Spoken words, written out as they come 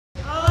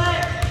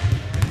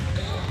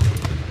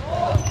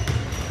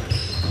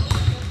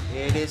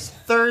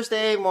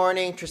Thursday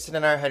morning, Tristan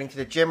and I are heading to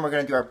the gym. We're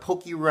going to do our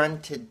poke run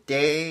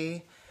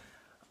today.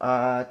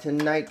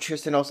 Tonight,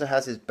 Tristan also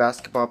has his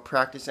basketball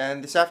practice.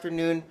 And this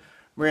afternoon,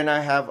 Maria and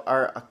I have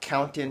our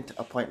accountant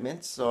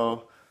appointments.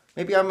 So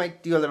maybe I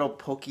might do a little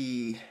poke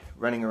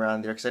running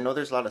around there because I know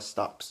there's a lot of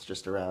stops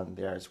just around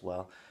there as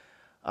well.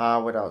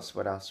 What else?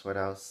 I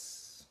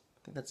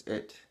think that's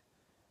it.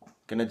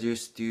 Gonna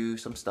just do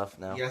some stuff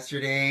now.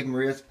 Yesterday,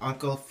 Maria's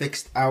uncle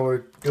fixed our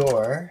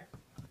door.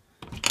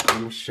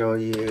 Let me show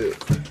you.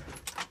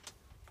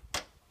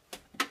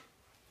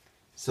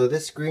 So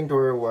this screen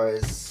door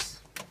was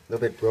a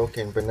little bit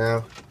broken, but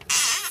now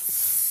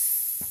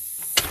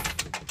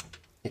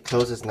it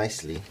closes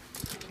nicely.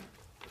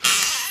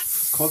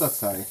 It's cold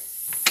outside.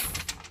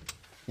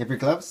 You have your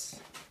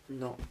gloves?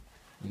 No.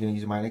 You gonna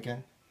use mine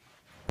again?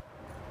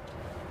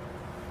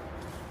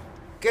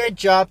 Good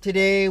job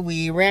today.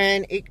 We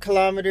ran 8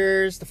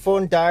 kilometers. The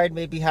phone died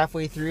maybe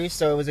halfway through,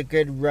 so it was a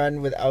good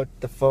run without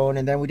the phone.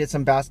 And then we did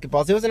some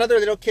basketballs. There was another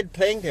little kid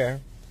playing there,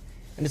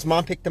 and his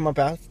mom picked him up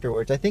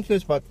afterwards. I think he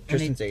was about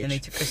Tristan's age. And they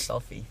took a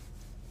selfie.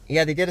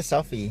 Yeah, they did a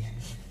selfie.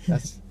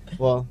 That's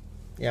well,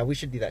 yeah, we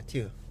should do that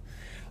too.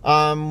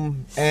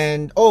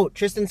 And oh,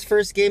 Tristan's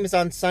first game is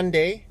on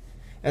Sunday,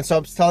 and so I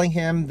was telling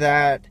him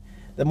that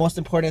the most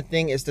important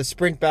thing is to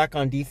sprint back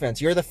on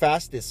defense. You're the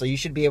fastest, so you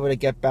should be able to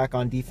get back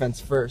on defense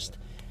first.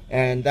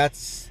 And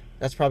that's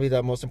probably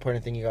the most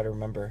important thing you got to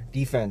remember.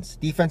 Defense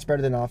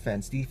better than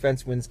offense.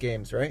 Defense wins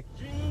games, right?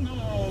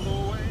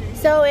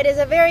 So it is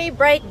a very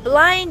bright,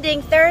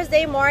 blinding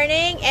Thursday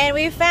morning, and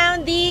we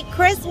found the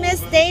Christmas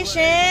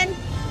station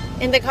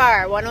in the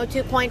car,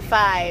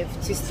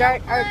 102.5, to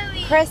start our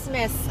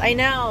Christmas. I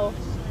know.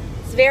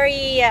 It's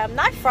very,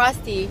 not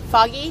frosty,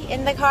 foggy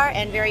in the car,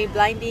 and very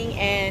blinding.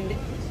 And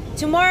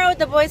tomorrow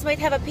the boys might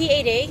have a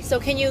PA day, so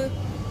can you,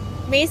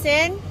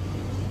 Mason,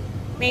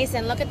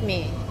 look at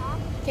me.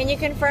 Can you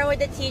confirm with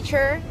the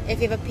teacher if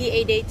you have a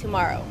PA day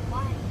tomorrow?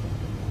 Why?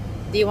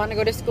 Do you want to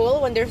go to school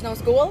when there's no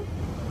school?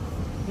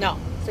 No.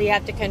 So you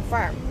have to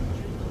confirm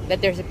that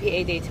there's a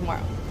PA day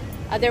tomorrow.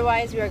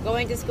 Otherwise, we are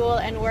going to school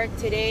and work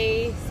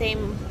today.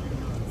 Same.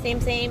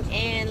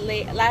 And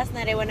last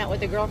night I went out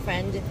with a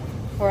girlfriend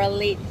for a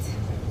late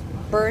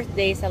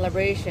birthday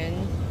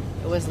celebration.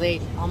 It was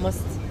late,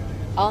 almost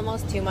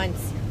 2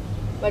 months.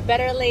 But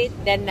better late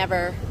than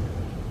never.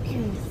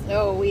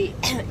 So we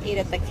ate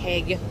at the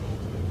keg.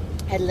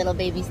 Had little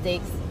baby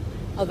steaks,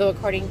 although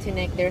according to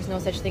Nick there's no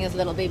such thing as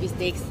little baby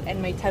steaks,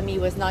 and my tummy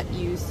was not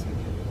used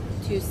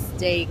to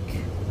steak.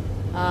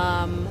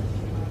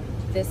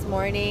 This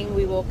morning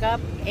we woke up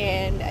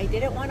and I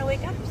didn't want to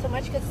wake up so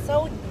much because it's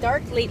so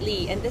dark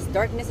lately, and this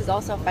darkness is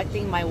also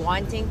affecting my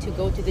wanting to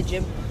go to the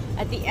gym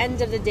at the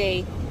end of the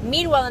day.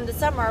 Meanwhile, in the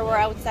summer we're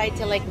outside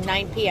till like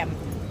 9 p.m.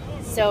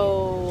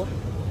 So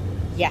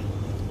yeah.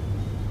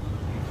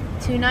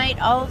 Tonight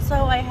also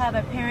I have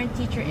a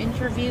parent-teacher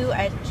interview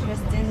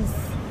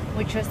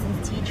with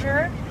Tristan's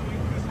teacher.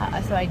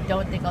 So I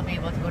don't think I'll be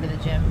able to go to the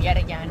gym yet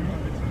again.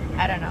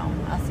 I don't know.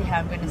 I'll see how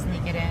I'm going to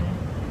sneak it in.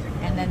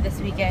 And then this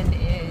weekend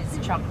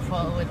is chock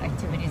full with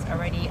activities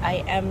already.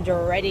 I am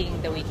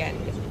dreading the weekend.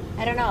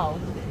 I don't know.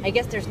 I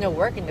guess there's no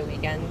work in the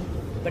weekend,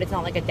 but it's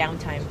not like a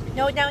downtime.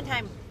 No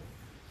downtime.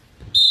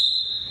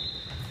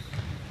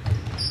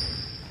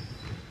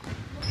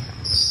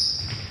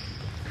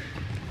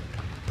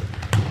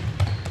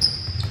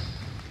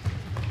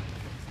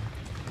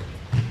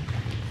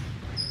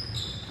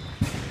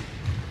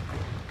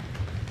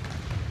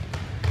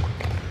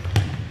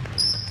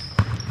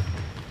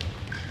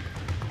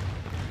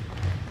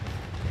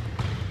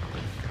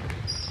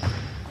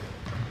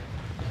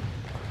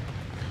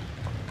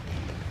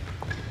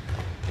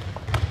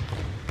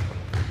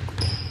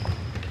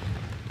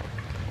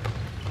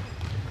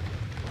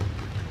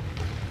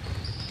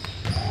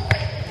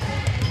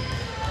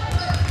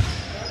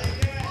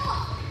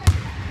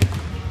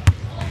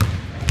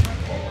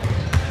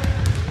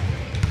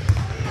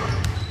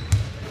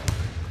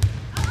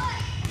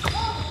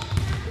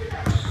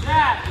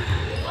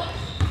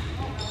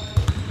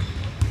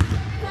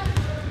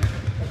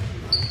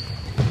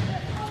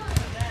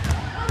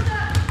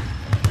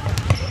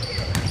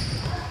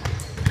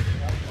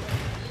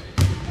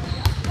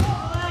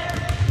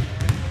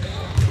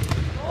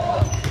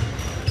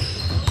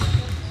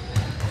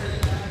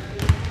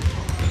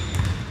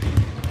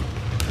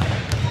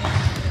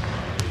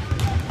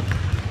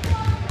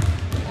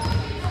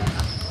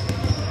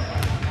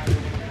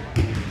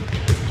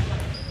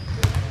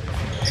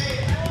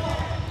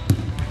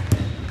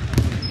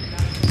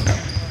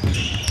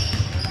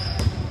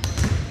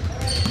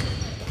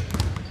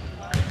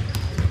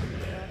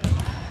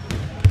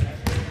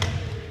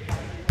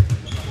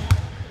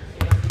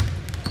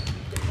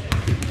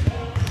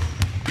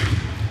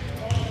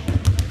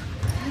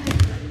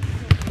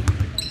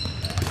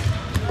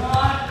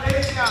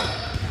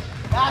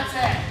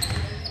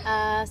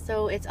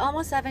 So it's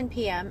almost 7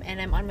 p.m. and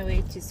I'm on my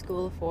way to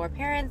school for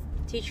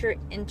parent-teacher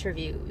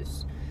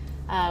interviews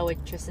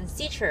with Tristan's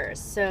teachers.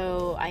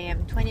 So I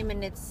am 20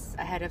 minutes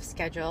ahead of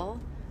schedule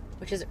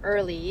which is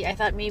early. I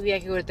thought maybe I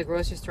could go to the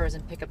grocery stores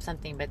and pick up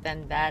something, but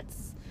then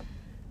that's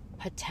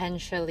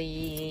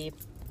potentially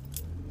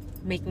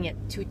making it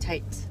too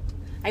tight.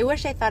 I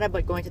wish I thought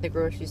about going to the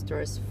grocery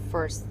stores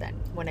first then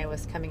when I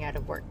was coming out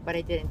of work, but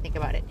I didn't think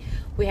about it.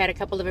 We had a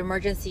couple of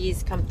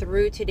emergencies come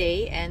through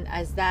today, and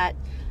as that,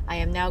 I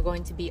am now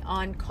going to be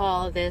on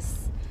call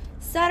this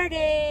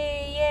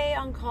Saturday. Yay,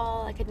 on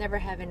call. I could never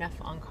have enough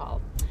on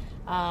call.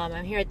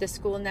 I'm here at the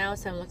school now,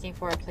 so I'm looking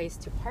for a place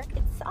to park.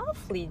 It's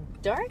awfully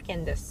dark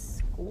in the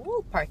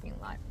school parking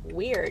lot.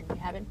 Weird. They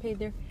haven't paid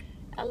their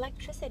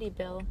electricity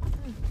bill.